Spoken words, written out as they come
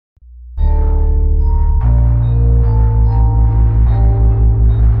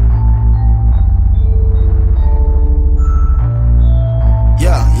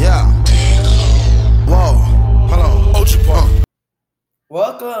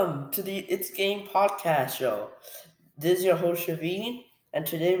Welcome to the It's Game podcast show. This is your host Shaveen, and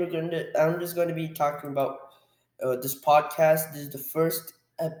today I'm just going to be talking about this podcast. This is the first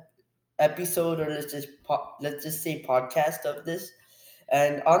episode, or let's just say podcast of this.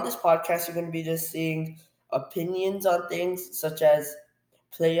 And on this podcast, you're going to be just seeing opinions on things such as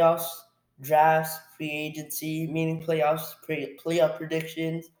playoffs, drafts, free agency, meaning playoff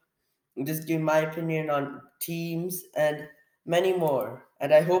predictions, just give my opinion on teams and many more.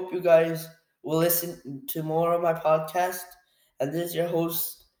 And I hope you guys will listen to more of my podcast. And this is your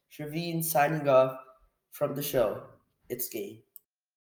host, Shaveen, signing off from the show. It's game.